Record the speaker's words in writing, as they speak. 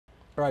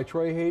All right,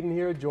 Troy Hayden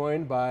here,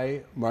 joined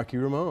by Marky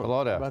Ramone.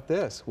 Hello there. How about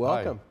this?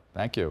 Welcome.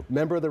 Hi. Thank you.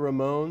 Member of the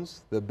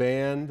Ramones, the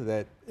band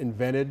that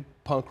invented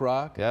punk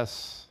rock.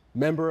 Yes.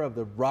 Member of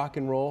the Rock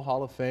and Roll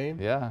Hall of Fame.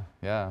 Yeah.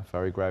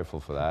 Very grateful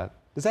for that.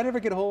 Does that ever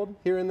get hold,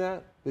 hearing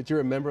that you're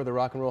a member of the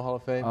Rock and Roll Hall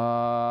of Fame? No,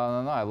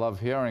 I love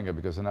hearing it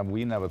because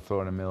we never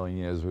thought in a million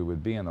years we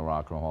would be in the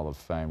Rock and Roll Hall of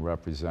Fame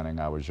representing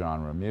our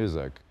genre of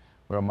music.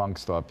 We're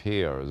amongst our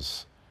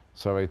peers.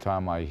 So every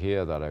time I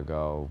hear that, I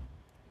go,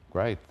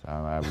 great.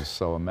 I was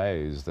so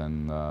amazed.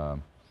 And,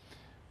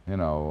 you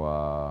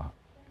know,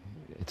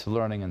 it's a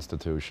learning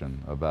institution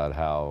about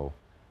how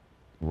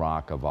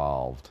rock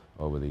evolved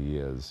over the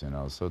years, you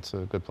know, so it's a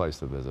good place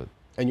to visit.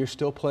 And you're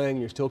still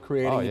playing, you're still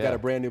creating. Oh, You've yeah. got a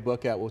brand new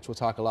book out, which we'll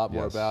talk a lot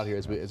more about here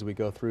as we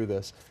go through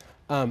this.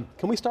 Can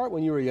we start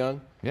when you were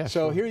young? Yeah,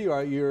 So sure. here you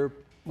are, you're,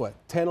 what,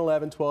 10,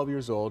 11, 12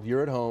 years old,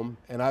 you're at home,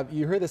 and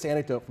you hear this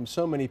anecdote from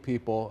so many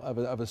people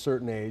of a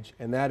certain age,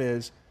 and that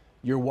is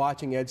you're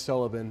watching Ed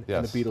Sullivan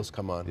and the Beatles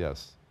come on.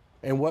 Yes.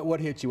 And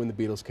what hit you when the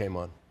Beatles came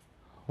on?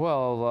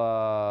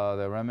 Well,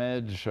 their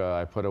image,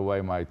 I put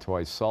away my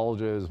toy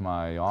soldiers,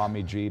 my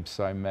army jeeps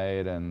I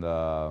made, and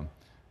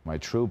my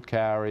troop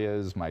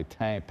carriers, my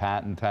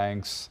Patton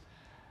tanks,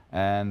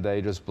 and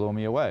they just blew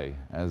me away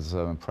as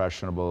an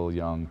impressionable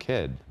young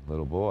kid,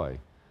 little boy.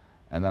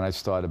 And then I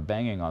started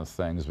banging on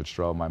things which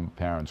drove my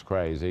parents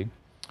crazy.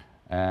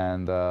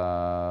 And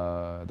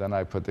then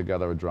I put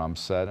together a drum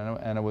set,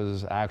 and it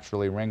was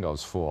actually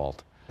Ringo's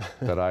fault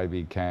that I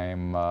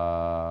became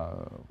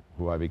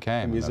who I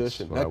became. A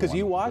musician. Because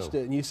you watched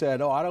it and you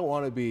said, oh, I don't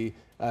want to be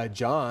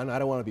John, I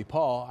don't want to be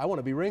Paul, I want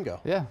to be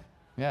Ringo.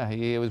 Yeah,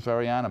 he was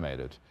very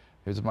animated.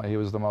 He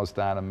was the most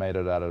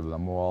animated out of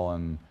them all,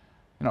 and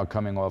you know,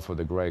 coming off of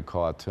the great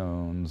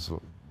cartoons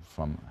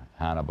from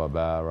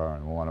Hanna-Barbera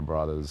and Warner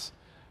Brothers,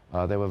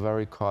 they were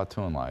very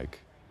cartoon-like.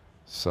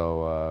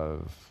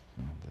 So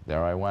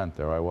there I went,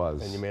 there I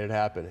was. And you made it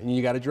happen. And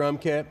you got a drum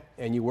kit,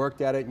 and you worked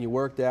at it, and you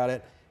worked at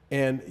it,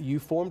 and you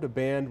formed a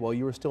band while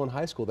you were still in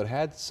high school that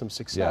had some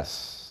success.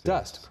 Yes.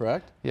 Dust,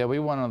 correct? Yeah, we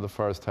were one of the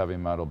first heavy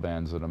metal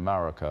bands in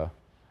America.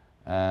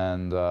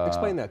 And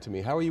explain that to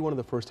me. How are you one of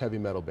the first heavy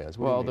metal bands?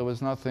 Well, there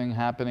was nothing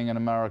happening in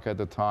America at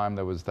the time.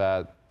 There was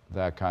that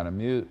kind of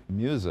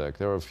music.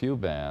 There were a few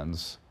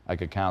bands. I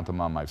could count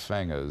them on my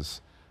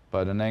fingers.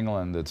 But in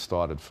England, it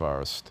started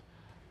first.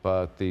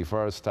 But the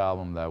first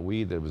album that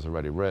we did was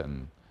already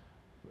written.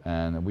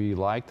 And we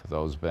liked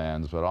those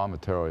bands, but our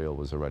material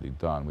was already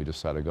done. We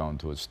just had to go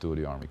into a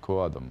studio and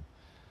record them.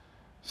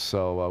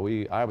 So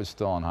I was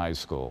still in high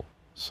school.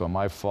 So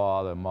my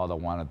father and mother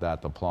wanted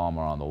that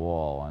diploma on the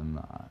wall, and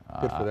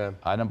good for them.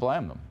 I didn't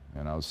blame them,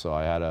 you know. So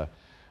I had to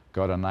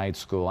go to night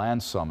school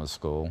and summer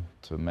school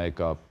to make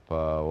up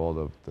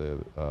all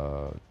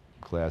the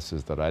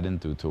classes that I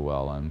didn't do too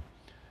well in,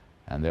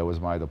 and there was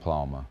my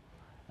diploma.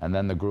 And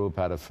then the group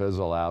had to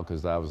fizzle out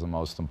because that was the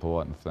most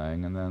important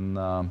thing. And then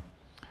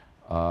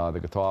the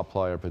guitar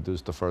player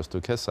produced the first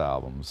 2 Kiss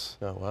albums.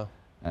 Oh, wow.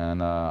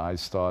 And I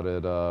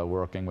started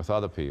working with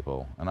other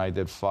people. And I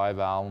did 5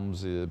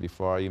 albums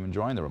before I even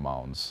joined the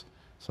Ramones.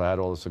 So I had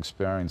all this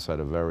experience at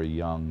a very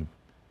young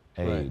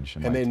age.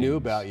 Right. And they knew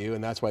about you,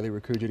 and that's why they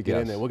recruited you to get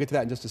in there. We'll get to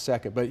that in just a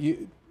second. But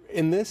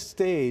in this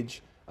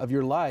stage of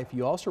your life,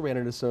 you also ran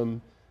into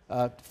some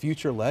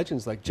future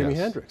legends like Jimi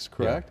Hendrix,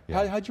 correct?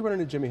 Yeah. How'd you run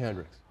into Jimi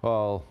Hendrix?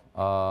 Well,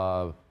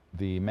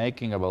 the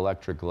making of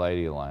Electric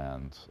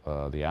Ladyland,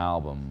 the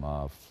album,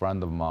 a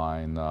friend of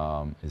mine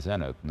is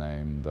in it,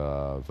 named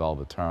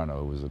Velvet Turner,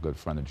 who was a good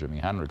friend of Jimi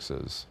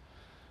Hendrix's.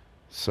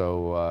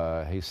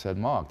 So he said,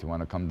 Mark, do you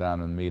want to come down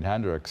and meet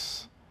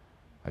Hendrix?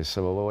 I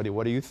said, well,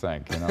 what do you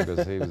think? You know,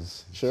 because he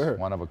was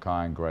one of a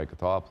kind, great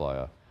guitar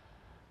player.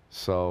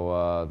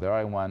 So there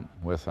I went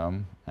with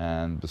him,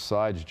 and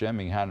besides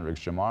Jimi Hendrix,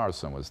 Jim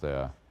Morrison was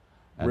there,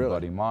 and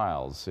Buddy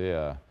Miles,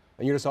 And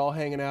you're just all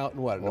hanging out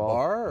in what, in a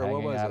bar, or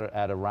what was it?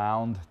 At a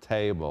round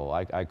table.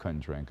 I couldn't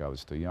drink, I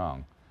was too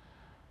young.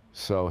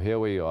 So here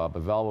we are,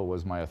 but Velvet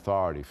was my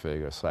authority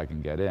figure so I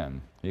can get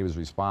in. He was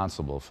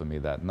responsible for me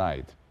that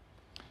night.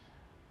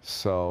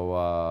 So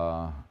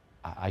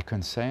I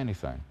couldn't say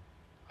anything.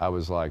 I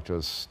was like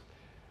just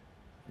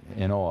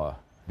in awe.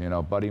 You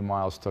know, Buddy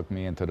Miles took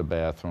me into the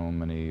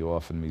bathroom and he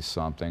offered me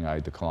something. I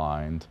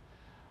declined.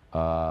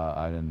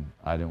 I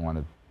didn't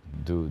want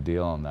to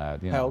deal on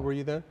that. How old were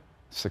you then?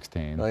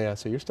 16. Oh yeah,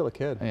 so you're still a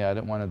kid. Yeah, I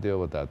didn't want to deal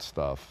with that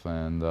stuff.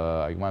 And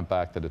I went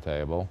back to the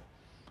table.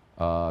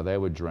 They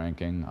were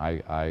drinking.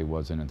 I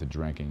wasn't into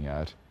drinking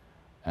yet.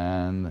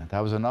 And that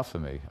was enough for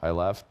me. I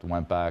left,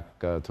 went back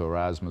to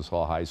Erasmus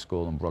Hall High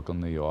School in Brooklyn,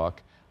 New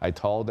York. I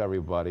told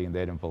everybody and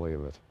they didn't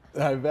believe it.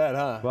 I bet,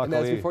 huh? Luckily, and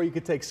that's before you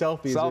could take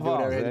selfies. Cell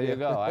phones, there you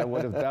go. I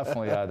would have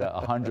definitely had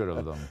 100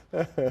 of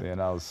them. You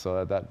know,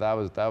 so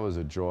that was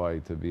a joy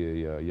to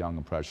be a young,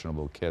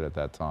 impressionable kid at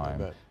that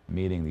time,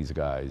 meeting these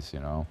guys, you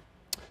know.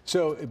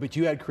 So, but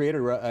you had created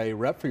a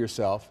rep for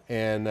yourself,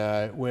 and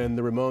when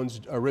the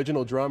Ramones'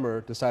 original drummer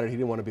decided he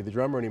didn't want to be the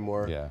drummer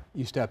anymore,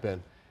 you step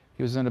in.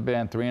 He was in the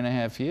band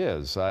 3.5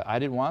 years. I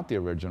didn't want the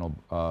original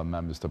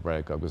members to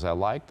break up because I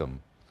liked them,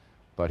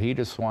 but he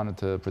just wanted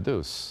to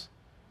produce.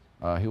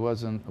 He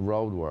wasn't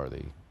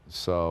roadworthy.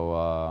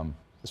 So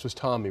this was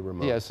Tommy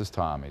Ramone. Yeah, this is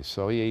Tommy.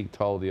 So he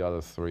told the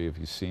other three, if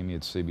you see me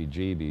at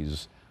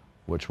CBGB's,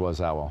 which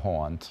was our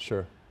haunt,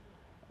 sure.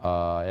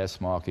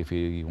 Ask Mark if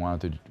he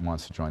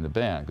wants to join the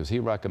band, because he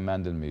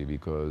recommended me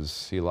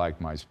because he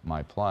liked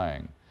my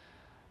playing.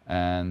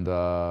 And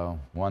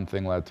one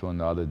thing led to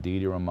another.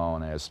 Dee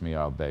Ramone asked me,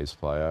 our bass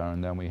player,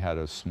 and then we had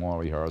a small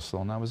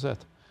rehearsal, and that was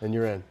it. And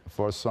you're in. The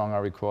first song I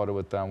recorded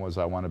with them was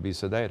I Want to Be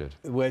Sedated.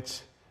 Which,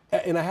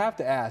 and I have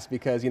to ask,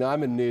 because, you know,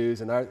 I'm in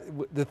news, and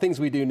the things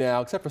we do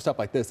now, except for stuff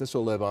like this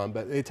will live on,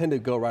 but they tend to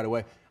go right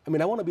away. I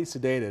mean, I Want to Be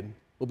Sedated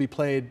will be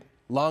played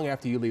long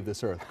after you leave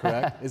this earth,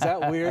 correct? Is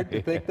that weird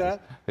to think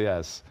that?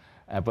 Yes,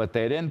 but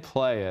they didn't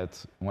play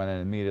it when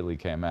it immediately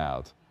came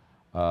out.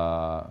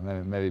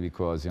 Maybe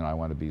because, you know, I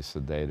Want to Be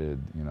Sedated,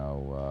 you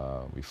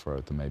know,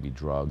 referred to maybe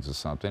drugs or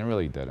something. It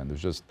really didn't. It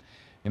was just,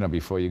 you know,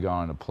 before you go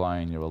on a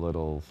plane, you're a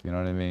little, you know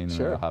what I mean?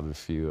 Sure. Have a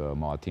few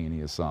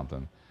martini or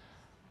something.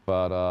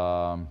 But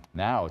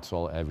now it's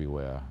all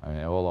everywhere. I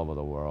mean, all over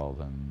the world.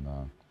 And,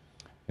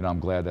 you know, I'm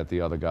glad that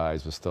the other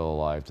guys were still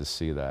alive to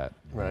see that.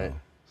 Right.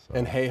 So.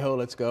 And Hey Ho,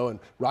 Let's Go, and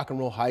Rock and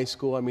Roll High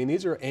School. I mean,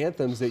 these are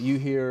anthems that you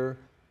hear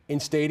in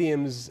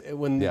stadiums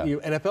when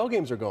NFL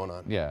games are going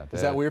on. Yeah.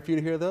 Is that weird for you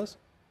to hear those?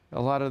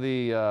 A lot of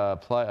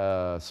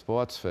the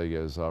sports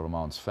figures are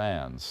Ramones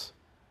fans.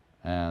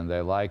 And they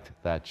liked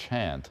that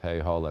chant, Hey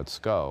Ho, Let's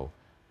Go,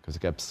 because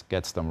it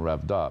gets them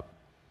revved up.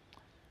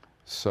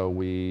 So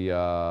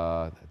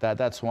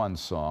that's one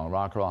song.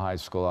 Rock and Roll High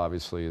School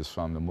obviously is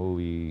from the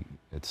movie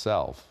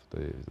itself,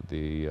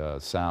 the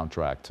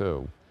soundtrack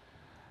too.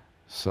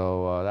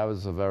 So that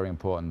was a very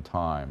important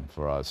time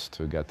for us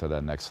to get to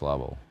that next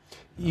level.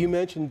 You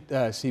mentioned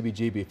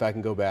CBGB, if I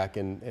can go back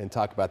and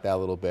talk about that a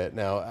little bit.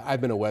 Now, I've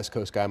been a West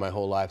Coast guy my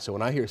whole life, so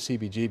when I hear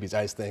CBGBs,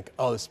 I just think,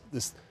 oh,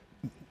 this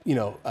you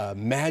know,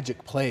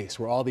 magic place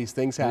where all these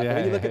things happen.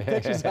 And you look at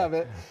pictures of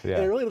it, and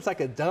it really looks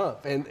like a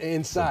dump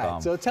inside.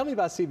 Dump. So tell me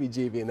about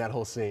CBGB and that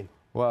whole scene.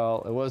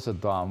 Well, it was a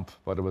dump,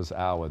 but it was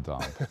our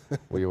dump.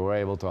 We were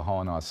able to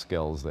hone our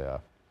skills there.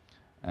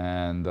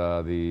 And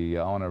the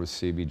owner of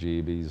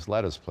CBGB's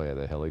let us play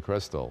the Hilly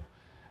Crystal.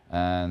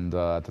 And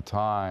at the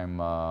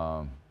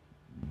time,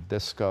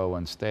 disco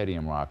and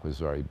stadium rock was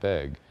very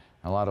big.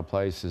 And a lot of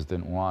places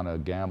didn't want to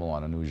gamble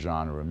on a new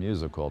genre of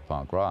music called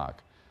punk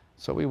rock.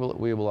 So we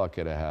were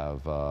lucky to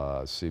have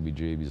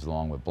CBGBs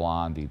along with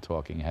Blondie,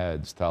 Talking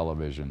Heads,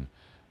 Television,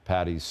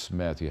 Patti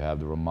Smith, you have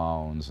the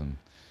Ramones,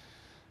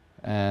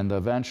 and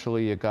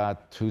eventually it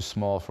got too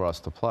small for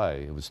us to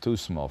play. It was too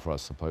small for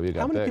us to play. We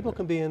got How many big. people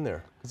can be in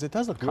there? Because it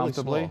does look really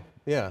Comfortably? small.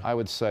 Yeah. I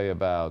would say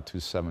about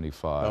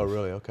 275. Oh,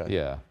 really? Okay.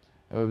 Yeah.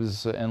 It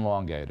was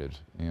elongated.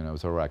 You know, it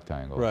was a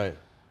rectangle. Right.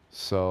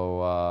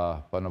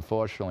 So, but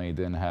unfortunately, it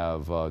didn't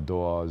have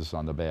doors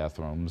on the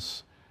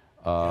bathrooms.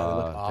 Yeah, they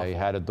look awful. They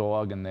had a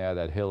dog in there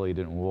that Hilly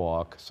didn't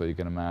walk, so you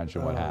can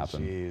imagine what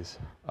happened. Jeez.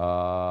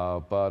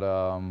 But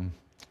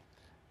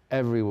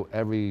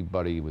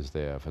everybody was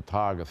there: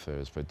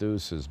 photographers,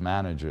 producers,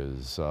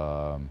 managers.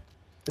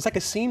 It's like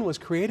a scene was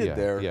created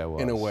there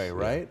in a way,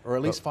 right? Yeah. Or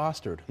at least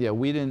fostered. Yeah,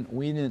 we didn't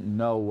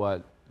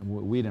know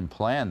we didn't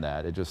plan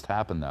that. It just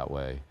happened that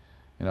way.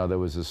 You know, there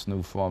was this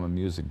new form of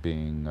music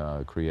being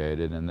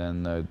created, and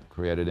then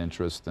created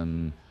interest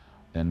in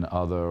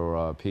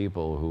other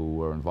people who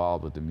were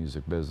involved with the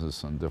music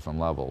business on different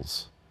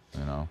levels,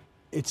 you know.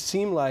 It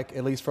seemed like,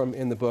 at least from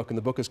in the book, and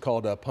the book is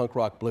called Punk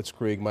Rock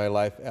Blitzkrieg, My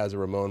Life as a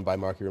Ramone by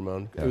Marky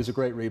Ramone. Yes. It was a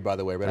great read, by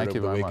the way. I read it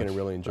over the weekend and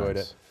really enjoyed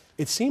it.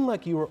 It seemed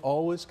like you were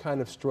always kind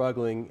of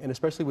struggling, and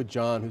especially with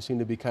John, who seemed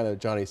to be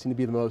Johnny seemed to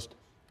be the most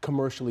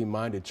commercially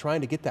minded,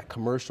 trying to get that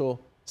commercial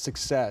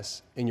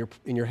success in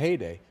your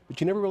heyday.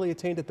 But you never really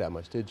attained it that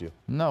much, did you?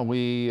 No,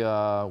 we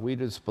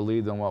just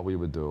believed in what we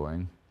were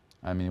doing.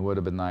 I mean, it would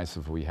have been nice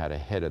if we had a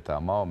hit at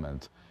that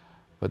moment.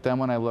 But then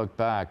when I look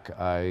back,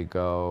 I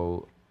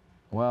go,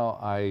 well,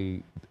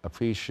 I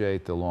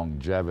appreciate the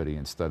longevity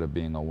instead of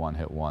being a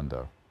one-hit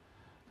wonder.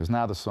 Because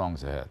now the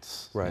songs are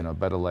hits. Right. You know,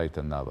 better late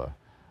than never.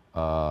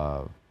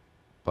 But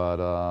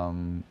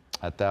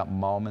at that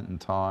moment in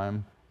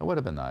time, it would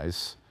have been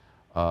nice.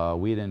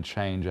 We didn't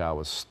change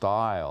our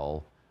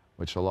style,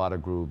 which a lot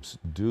of groups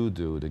do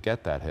to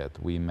get that hit.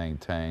 We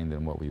maintained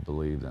in what we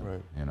believed in,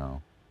 right. You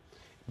know.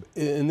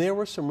 And there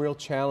were some real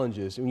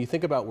challenges. When you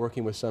think about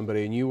working with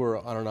somebody, and you were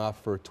on and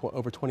off for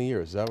over 20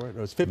 years, is that right? It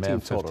was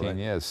 15 total, 15 right?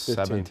 years, 15.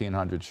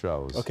 1,700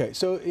 shows. Okay,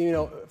 so, you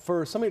know,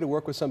 for somebody to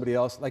work with somebody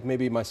else, like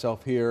maybe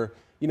myself here,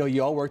 you know,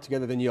 you all work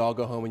together, then you all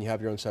go home and you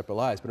have your own separate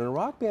lives. But in a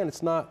rock band,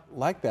 it's not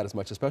like that as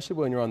much, especially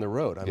when you're on the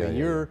road. I mean,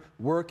 you're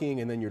working,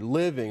 and then you're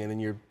living, and then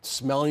you're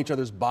smelling each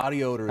other's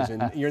body odors,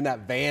 and you're in that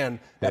van,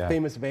 that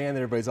famous van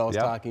that everybody's always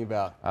talking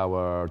about.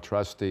 Our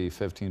trusty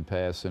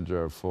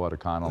 15-passenger Ford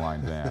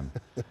Econoline van.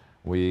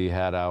 We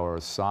had our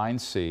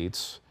assigned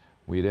seats.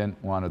 We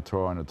didn't want to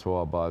tour on a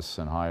tour bus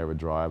and hire a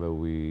driver.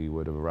 We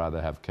would have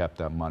rather have kept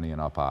that money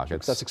in our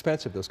pockets. That's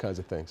expensive, those kinds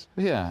of things.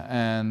 Yeah,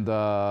 and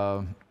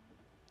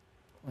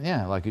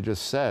yeah, like you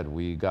just said,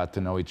 we got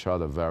to know each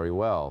other very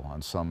well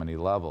on so many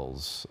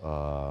levels.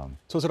 So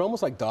is it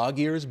almost like dog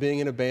years being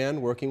in a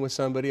band, working with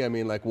somebody? I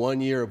mean, like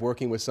 1 year of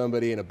working with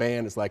somebody in a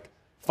band is like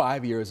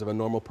 5 years of a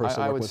normal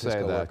person working with his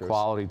coworkers. I would say that,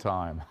 quality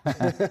time.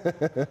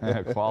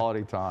 Yeah,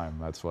 quality time,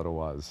 that's what it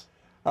was.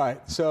 All right,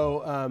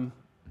 so,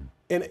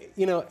 and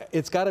you know,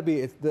 it's got to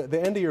be,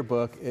 the end of your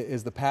book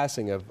is the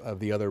passing of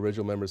the other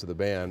original members of the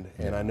band.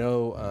 Yeah, and I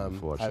know,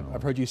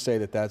 I've heard you say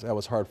that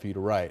was hard for you to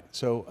write.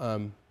 So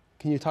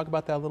can you talk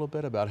about that a little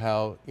bit, about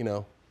how, you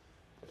know?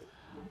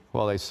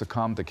 Well, they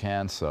succumbed to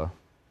cancer,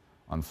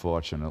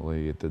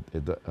 unfortunately. It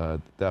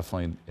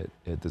definitely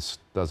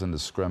doesn't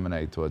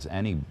discriminate towards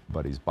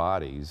anybody's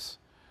bodies.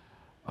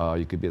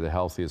 You could be the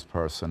healthiest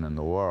person in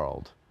the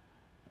world.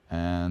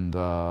 And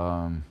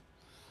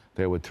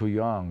they were too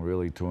young,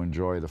 really, to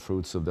enjoy the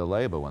fruits of their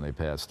labor when they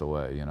passed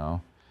away, you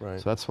know? Right.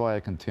 So that's why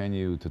I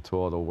continue to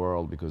tour the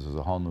world, because there's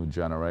a whole new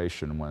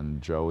generation. When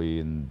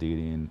Joey and Dee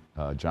Dee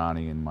and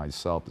Johnny and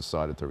myself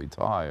decided to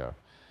retire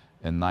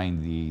in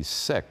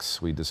 '96,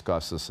 we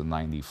discussed this in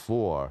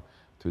 '94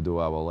 to do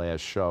our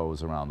last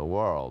shows around the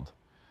world.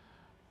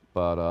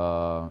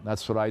 But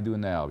that's what I do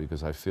now,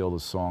 because I feel the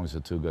songs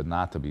are too good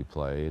not to be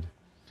played.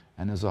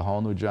 And there's a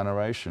whole new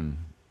generation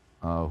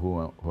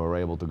who are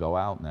able to go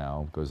out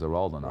now because they're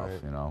old enough,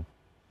 right, you know.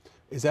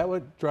 Is that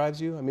what drives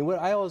you? I mean,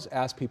 I always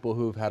ask people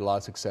who've had a lot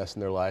of success in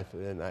their life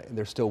and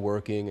they're still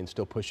working and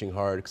still pushing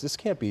hard, because this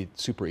can't be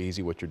super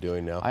easy what you're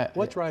doing now.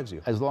 What drives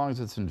you? As long as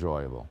it's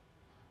enjoyable.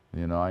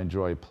 You know, I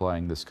enjoy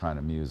playing this kind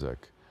of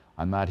music.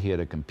 I'm not here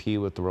to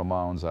compete with the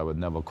Ramones. I would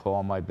never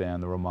call my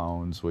band the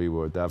Ramones. We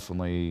were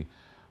definitely a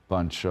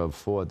bunch of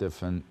 4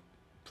 different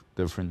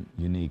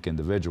unique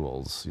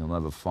individuals. You'll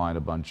never find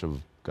a bunch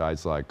of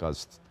guys like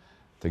us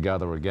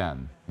together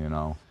again, you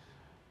know.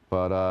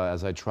 But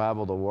as I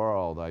travel the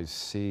world, I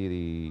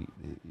see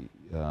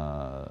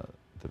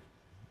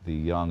the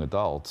young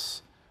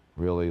adults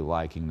really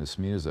liking this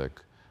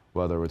music,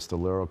 whether it's the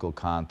lyrical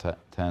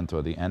content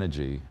or the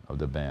energy of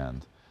the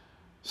band.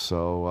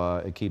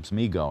 So it keeps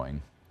me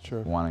going,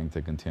 sure, wanting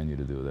to continue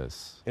to do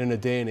this. In a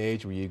day and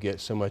age where you get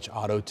so much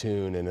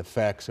auto-tune and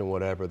effects and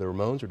whatever, the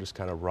Ramones are just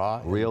kind of raw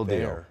and real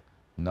bare.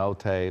 Deal. No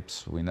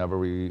tapes. We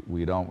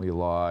don't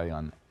rely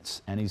on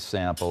any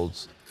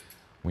samples.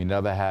 We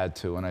never had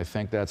to, and I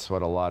think that's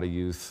what a lot of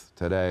youth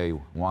today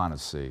want to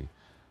see.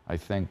 I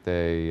think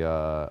they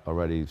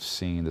already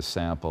seen the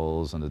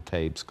samples and the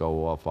tapes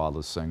go off while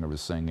the singer is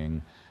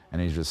singing,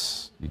 and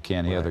you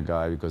can't hear the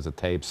guy because the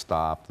tape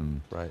stopped.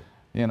 And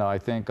you know, I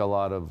think a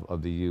lot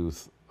of the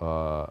youth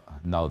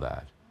know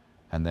that,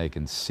 and they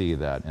can see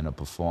that in a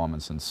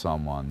performance in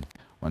someone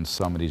when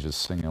somebody's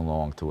just singing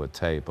along to a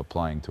tape or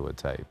playing to a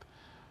tape.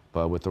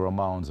 But with the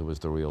Ramones, it was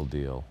the real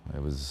deal.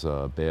 It was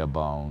bare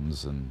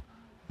bones, and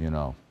you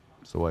know,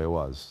 it's the way it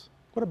was.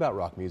 What about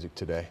rock music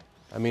today?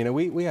 I mean,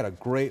 we had a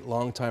great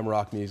long-time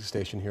rock music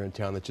station here in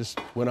town that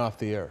just went off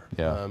the air.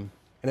 Yeah. And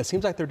it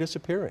seems like they're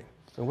disappearing.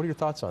 And what are your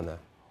thoughts on that?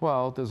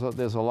 Well,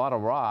 there's a lot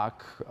of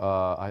rock.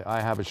 I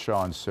have a show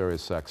on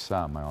Sirius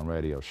XM, my own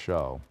radio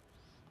show.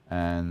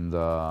 And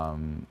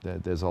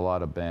there's a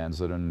lot of bands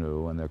that are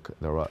new and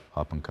they're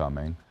up and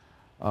coming.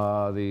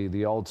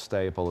 The old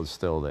staple is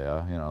still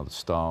there, you know, the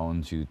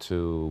Stones,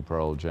 U2,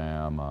 Pearl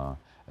Jam,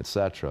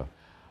 etc.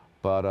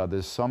 But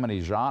there's so many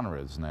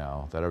genres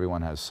now that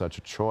everyone has such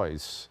a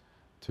choice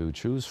to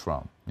choose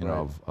from, you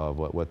know, of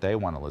what they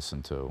want to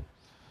listen to.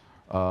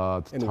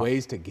 And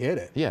ways to get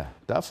it. Yeah,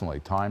 definitely.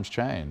 Times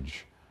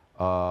change.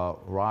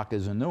 Rock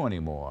isn't new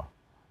anymore.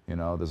 You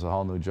know, there's a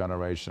whole new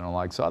generation that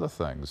likes other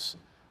things.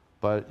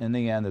 But in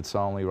the end, it's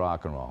only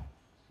rock and roll.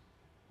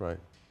 Right.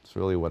 It's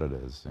really what it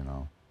is, you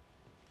know.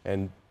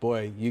 And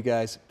boy, you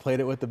guys played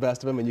it with the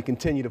best of them, and you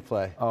continue to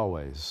play.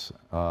 Always,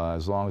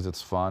 as long as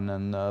it's fun,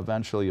 and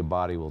eventually your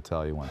body will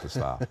tell you when to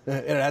stop.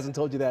 And it hasn't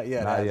told you that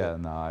yet, Not has yet, it?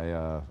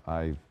 no.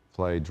 I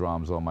played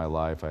drums all my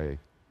life. I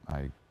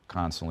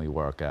constantly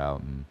work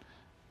out, and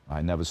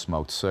I never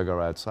smoked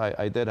cigarettes.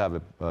 I did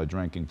have a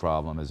drinking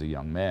problem as a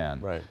young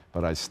man,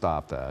 but I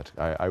stopped that.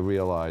 I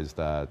realized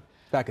that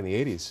back in the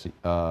 80s.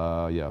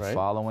 Yeah,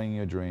 following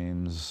your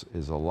dreams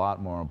is a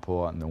lot more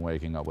important than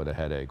waking up with a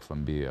headache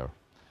from beer.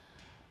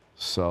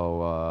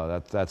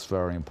 So that's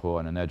very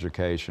important, and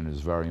education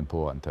is very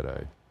important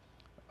today.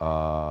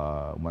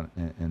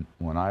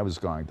 When I was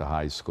going to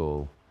high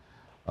school,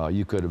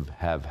 you could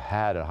have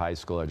had a high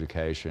school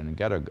education and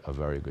get a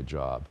very good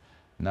job.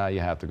 Now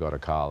you have to go to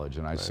college,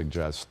 and I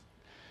suggest,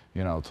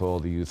 you know, to all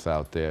the youth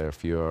out there,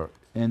 if you're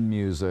in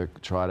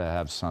music, try to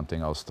have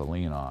something else to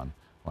lean on,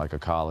 like a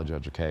college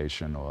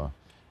education or,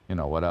 you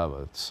know,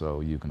 whatever, so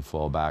you can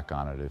fall back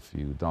on it if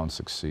you don't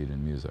succeed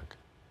in music.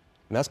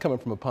 And that's coming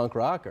from a punk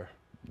rocker.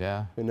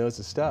 Yeah. Who knows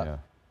the stuff.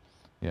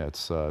 Yeah,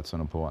 it's an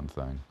important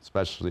thing,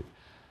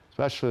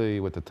 especially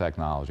with the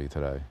technology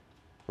today.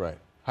 Right.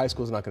 High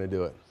school's not going to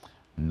do it.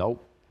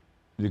 Nope.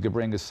 You could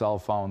bring your cell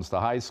phones to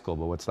high school,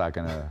 but what's that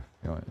going to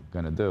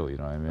do? You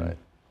know what I mean? Right.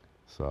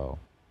 So.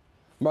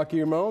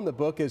 Marky Ramone, the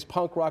book is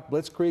Punk Rock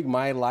Blitzkrieg,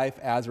 My Life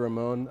as a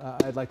Ramone.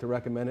 I'd like to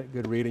recommend it.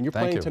 Good read. And you're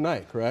playing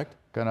tonight, correct?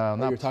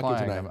 Not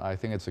playing. I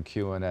think it's a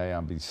Q&A.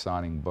 I'll be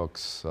signing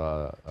books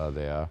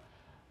there.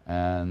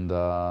 And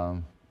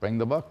bring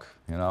the book,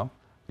 you know,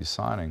 be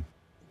signing.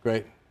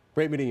 Great.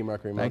 Great meeting you,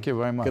 Marky Ramone. Thank you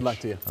very much. Good luck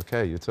to you.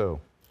 Okay, you too.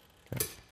 Okay.